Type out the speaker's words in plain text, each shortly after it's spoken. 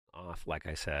off, like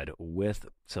I said, with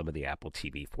some of the Apple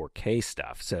TV 4K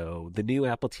stuff. So the new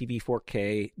Apple TV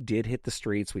 4K did hit the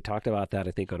streets. We talked about that,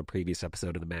 I think, on a previous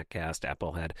episode of the Maccast.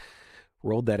 Apple had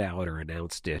rolled that out or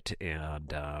announced it.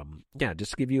 And yeah,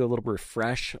 just to give you a little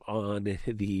refresh on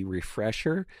the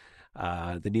refresher,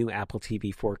 the new Apple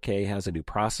TV 4K has a new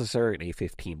processor, an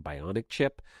A15 Bionic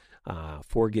chip,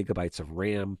 4 gigabytes of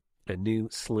RAM, a new,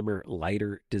 slimmer,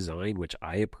 lighter design, which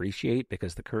I appreciate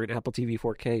because the current Apple TV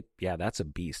 4K, yeah, that's a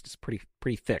beast. It's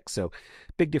pretty thick. So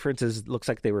big difference is it looks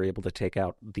like they were able to take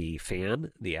out the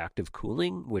fan, the active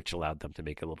cooling, which allowed them to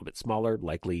make it a little bit smaller,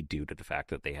 likely due to the fact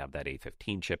that they have that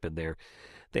A15 chip in there.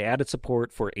 They added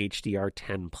support for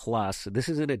HDR10 Plus. This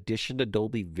is in addition to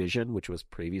Dolby Vision, which was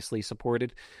previously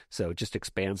supported, so it just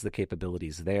expands the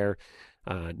capabilities there.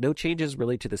 No changes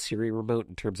really to the Siri remote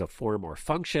in terms of form or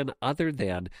function, other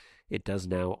than it does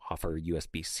now offer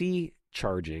USB-C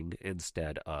charging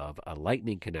instead of a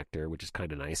Lightning connector, which is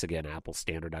kind of nice. Again, Apple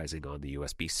standardizing on the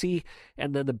USB-C.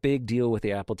 And then the big deal with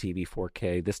the Apple TV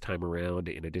 4K this time around,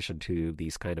 in addition to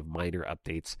these kind of minor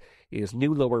updates, is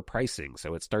new lower pricing.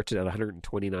 So it starts at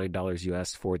 $129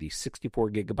 US for the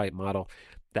 64 gigabyte model.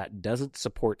 That doesn't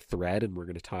support Thread, and we're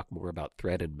going to talk more about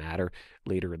Thread and Matter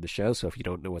later in the show. So if you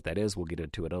don't know what that is, we'll get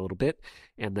into it a little bit.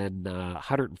 And then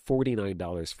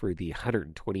 $149 for the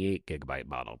 128 gigabyte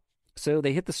model. So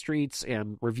they hit the streets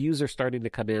and reviews are starting to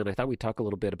come in. I thought we'd talk a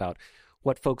little bit about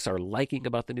what folks are liking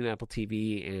about the new Apple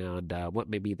TV and what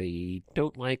maybe they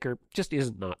don't like or just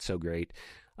isn't not so great.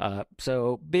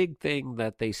 So big thing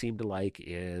that they seem to like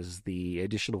is the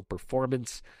additional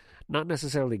performance. Not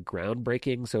necessarily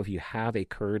groundbreaking, so if you have a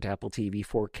current Apple TV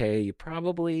 4K, you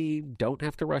probably don't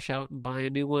have to rush out and buy a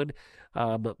new one.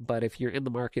 But if you're in the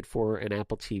market for an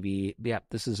Apple TV, yeah,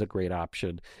 this is a great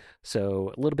option.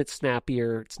 So a little bit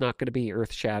snappier. It's not going to be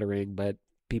earth-shattering, but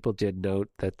people did note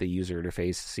that the user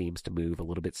interface seems to move a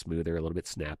little bit smoother, a little bit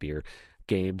snappier.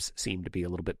 Games seem to be a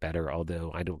little bit better,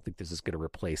 although I don't think this is going to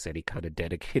replace any kind of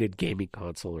dedicated gaming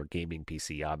console or gaming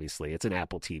PC, obviously. It's an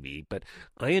Apple TV, but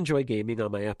I enjoy gaming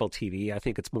on my Apple TV. I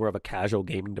think it's more of a casual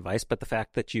gaming device, but the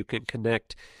fact that you can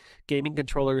connect gaming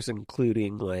controllers,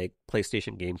 including like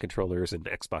PlayStation game controllers and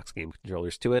Xbox game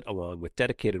controllers to it, along with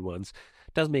dedicated ones,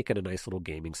 does make it a nice little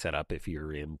gaming setup if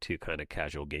you're into kind of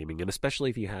casual gaming, and especially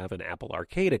if you have an Apple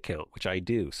Arcade account, which I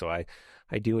do. So I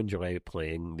do enjoy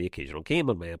playing the occasional game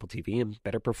on my Apple TV, and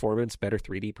better performance, better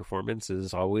 3D performance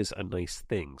is always a nice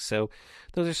thing. So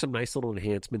those are some nice little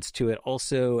enhancements to it.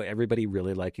 Also, everybody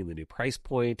really liking the new price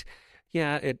point.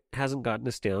 Yeah, it hasn't gotten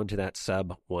us down to that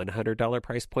sub $100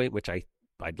 price point, which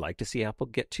I'd like to see Apple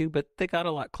get to, but they got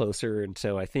a lot closer. And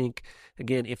so I think,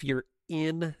 again, if you're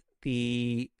in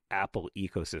the Apple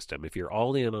ecosystem, if you're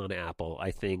all in on Apple,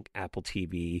 I think Apple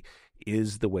TV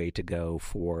is the way to go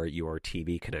for your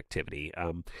TV connectivity.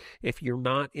 If you're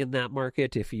not in that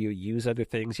market, if you use other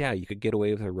things, yeah, you could get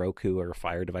away with a Roku or a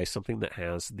Fire device, something that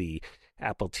has the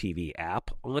Apple TV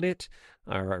app on it,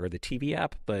 or the TV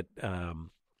app, but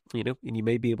you know, and you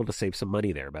may be able to save some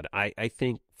money there. But I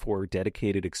think for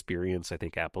dedicated experience, I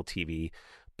think Apple TV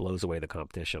blows away the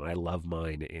competition. I love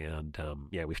mine, and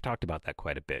yeah, we've talked about that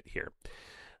quite a bit here.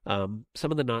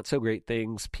 Some of the not so great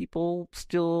things, people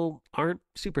still aren't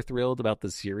super thrilled about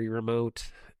the Siri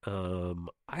remote.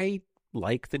 I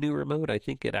like the new remote. I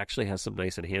think it actually has some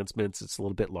nice enhancements. It's a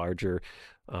little bit larger,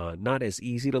 not as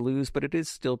easy to lose, but it is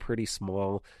still pretty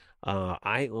small.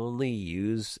 I only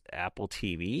use Apple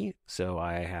TV, so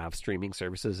I have streaming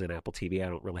services in Apple TV. I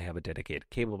don't really have a dedicated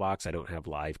cable box. I don't have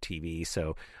live TV,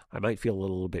 so I might feel a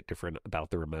little bit different about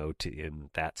the remote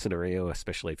in that scenario,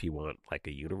 especially if you want like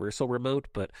a universal remote.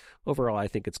 But overall, I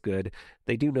think it's good.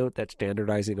 They do note that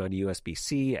standardizing on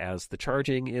USB-C as the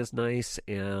charging is nice,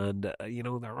 and you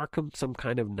know, there are some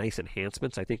kind of nice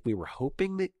enhancements I think we were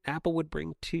hoping that Apple would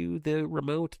bring to the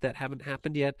remote that haven't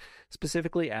happened yet,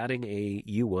 specifically adding a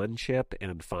U1 chip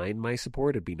and Find My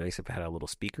support. It'd be nice if it had a little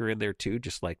speaker in there too,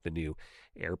 just like the new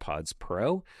AirPods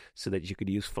Pro, so that you could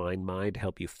use Find My to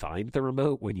help you find the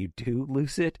remote when you do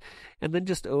lose it. And then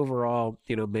just overall,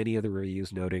 you know, many of the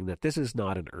reviews noting that this is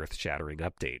not an earth-shattering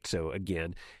update. So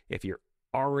again, if you're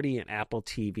already an Apple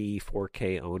TV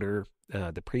 4K owner,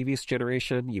 the previous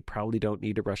generation, you probably don't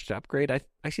need to rush to upgrade.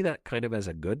 I see that kind of as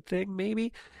a good thing,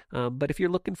 maybe. But if you're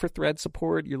looking for Thread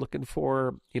support, you're looking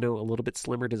for, you know, a little bit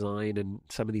slimmer design and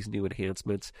some of these new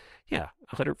enhancements, yeah,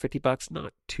 $150,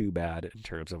 not too bad in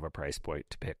terms of a price point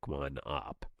to pick one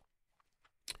up.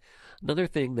 Another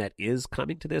thing that is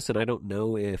coming to this, and I don't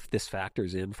know if this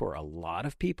factors in for a lot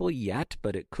of people yet,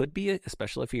 but it could be,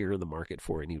 especially if you're in the market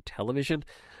for a new television.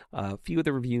 A few of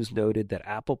the reviews noted that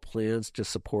Apple plans to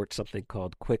support something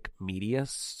called Quick Media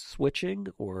Switching,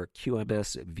 or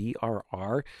QMS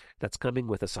VRR. That's coming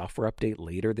with a software update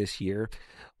later this year.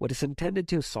 What it's intended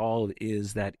to solve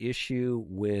is that issue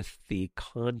with the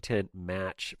content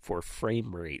match for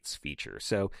frame rates feature.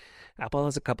 So Apple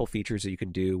has a couple features that you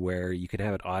can do where you can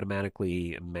have it automatically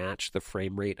match the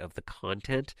frame rate of the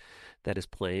content that is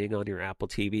playing on your Apple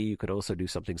TV. You could also do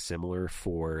something similar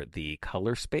for the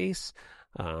color space.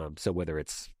 So whether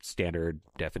it's standard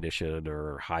definition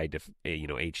or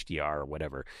HDR or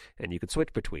whatever, and you can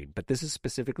switch between. But this is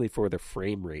specifically for the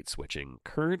frame rate switching.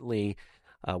 Currently,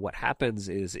 what happens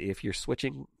is if you're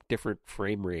switching different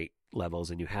frame rate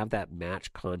levels and you have that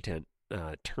match content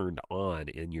turned on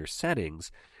in your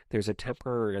settings, there's a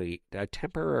temporary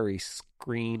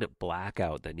screen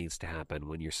blackout that needs to happen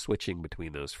when you're switching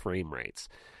between those frame rates.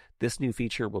 This new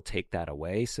feature will take that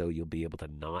away, so you'll be able to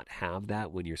not have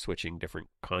that when you're switching different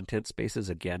content spaces.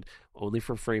 Again, only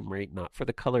for frame rate, not for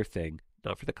the color thing,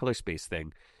 not for the color space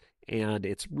thing. And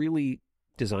it's really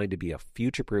designed to be a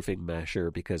future-proofing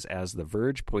measure because, as The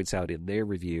Verge points out in their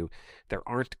review, there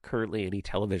aren't currently any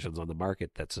televisions on the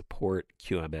market that support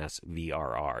QMS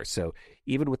VRR. So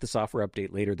even with the software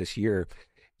update later this year,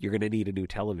 you're going to need a new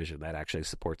television that actually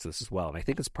supports this as well. And I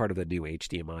think it's part of the new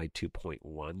HDMI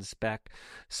 2.1 spec.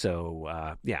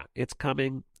 So, it's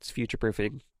coming. It's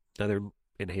future-proofing. Another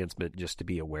enhancement just to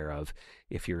be aware of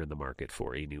if you're in the market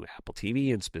for a new Apple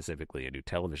TV and specifically a new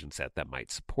television set that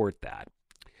might support that.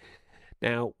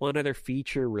 Now, one other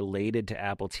feature related to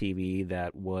Apple TV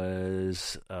that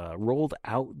was rolled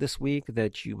out this week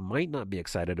that you might not be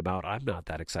excited about, I'm not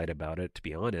that excited about it, to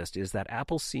be honest, is that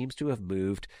Apple seems to have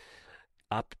moved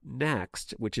Up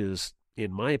Next, which is,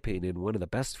 in my opinion, one of the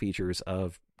best features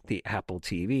of the Apple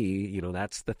TV.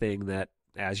 That's the thing that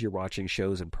as you're watching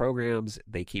shows and programs,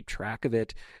 they keep track of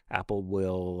it. Apple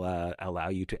will allow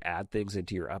you to add things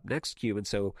into your Up Next queue. And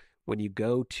so when you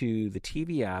go to the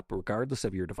TV app, regardless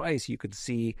of your device, you can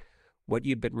see what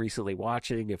you've been recently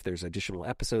watching. If there's additional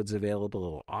episodes available,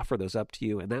 it'll offer those up to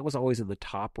you. And that was always in the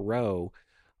top row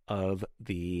of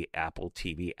the Apple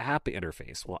TV app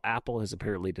interface. Well, Apple has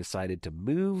apparently decided to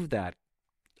move that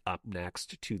Up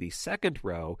Next to the second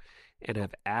row and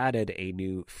have added a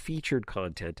new featured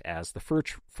content as the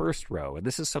first row. And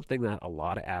this is something that a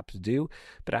lot of apps do,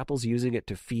 but Apple's using it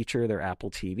to feature their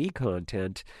Apple TV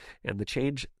content. And the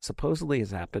change supposedly has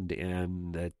happened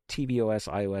in the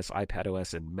tvOS, iOS,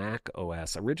 iPadOS, and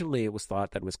macOS. Originally, it was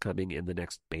thought that it was coming in the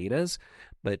next betas,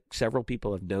 but several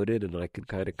people have noted, and I can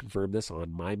kind of confirm this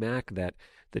on my Mac, that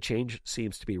the change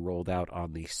seems to be rolled out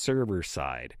on the server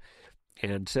side.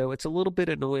 And so it's a little bit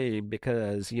annoying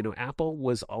because, Apple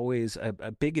was always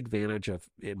a big advantage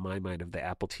in my mind, of the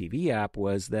Apple TV app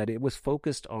was that it was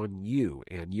focused on you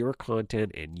and your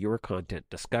content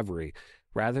discovery,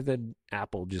 rather than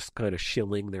Apple just kind of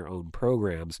shilling their own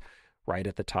programs right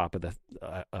at the top of the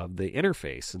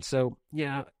interface. And so,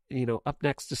 Up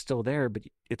Next is still there, but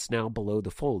it's now below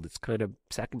the fold. It's kind of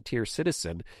second tier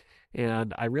citizen.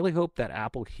 And I really hope that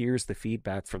Apple hears the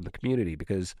feedback from the community,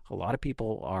 because a lot of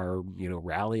people are,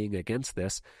 rallying against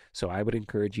this. So I would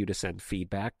encourage you to send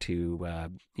feedback to,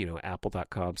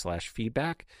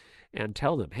 apple.com/feedback and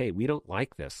tell them, hey, we don't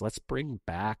like this. Let's bring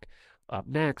back Up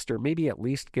Next, or maybe at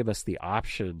least give us the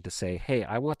option to say, hey,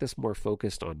 I want this more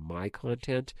focused on my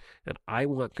content and I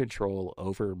want control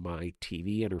over my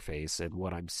TV interface and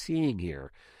what I'm seeing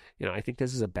here. I think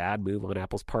this is a bad move on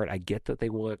Apple's part. I get that they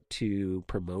want to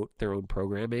promote their own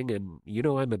programming, and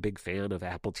I'm a big fan of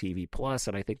Apple TV Plus,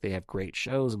 and I think they have great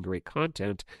shows and great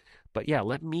content. But yeah,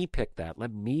 let me pick that.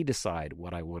 Let me decide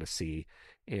what I want to see,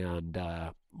 and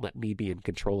let me be in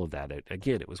control of that.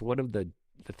 Again, it was one of the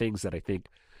things that I think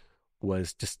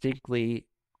was distinctly,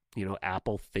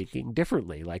 Apple thinking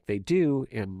differently like they do,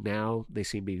 and now they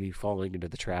seem to be falling into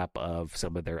the trap of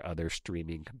some of their other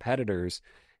streaming competitors.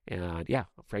 And yeah,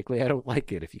 frankly, I don't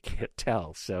like it, if you can't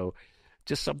tell. So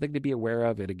just something to be aware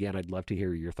of. And again, I'd love to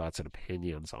hear your thoughts and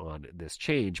opinions on this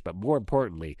change. But more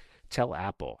importantly, tell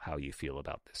Apple how you feel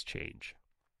about this change.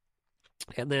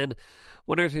 And then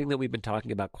one other thing that we've been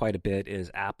talking about quite a bit is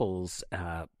Apple's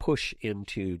push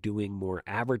into doing more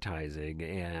advertising.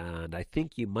 And I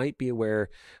think you might be aware,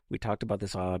 we talked about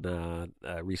this on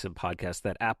a recent podcast,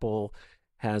 that Apple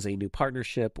has a new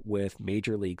partnership with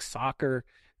Major League Soccer.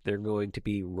 They're going to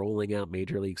be rolling out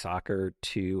Major League Soccer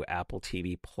to Apple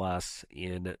TV Plus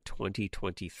in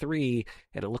 2023,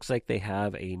 and it looks like they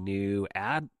have a new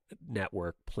ad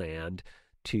network planned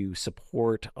to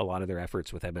support a lot of their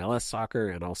efforts with MLS soccer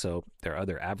and also their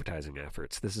other advertising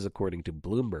efforts. This is according to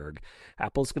Bloomberg.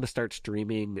 Apple's going to start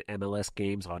streaming MLS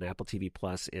games on Apple TV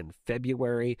Plus in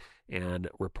February, and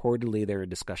reportedly they're in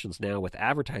discussions now with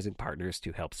advertising partners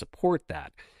to help support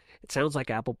that. It sounds like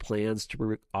Apple plans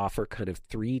to offer kind of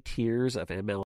 3 tiers of MLS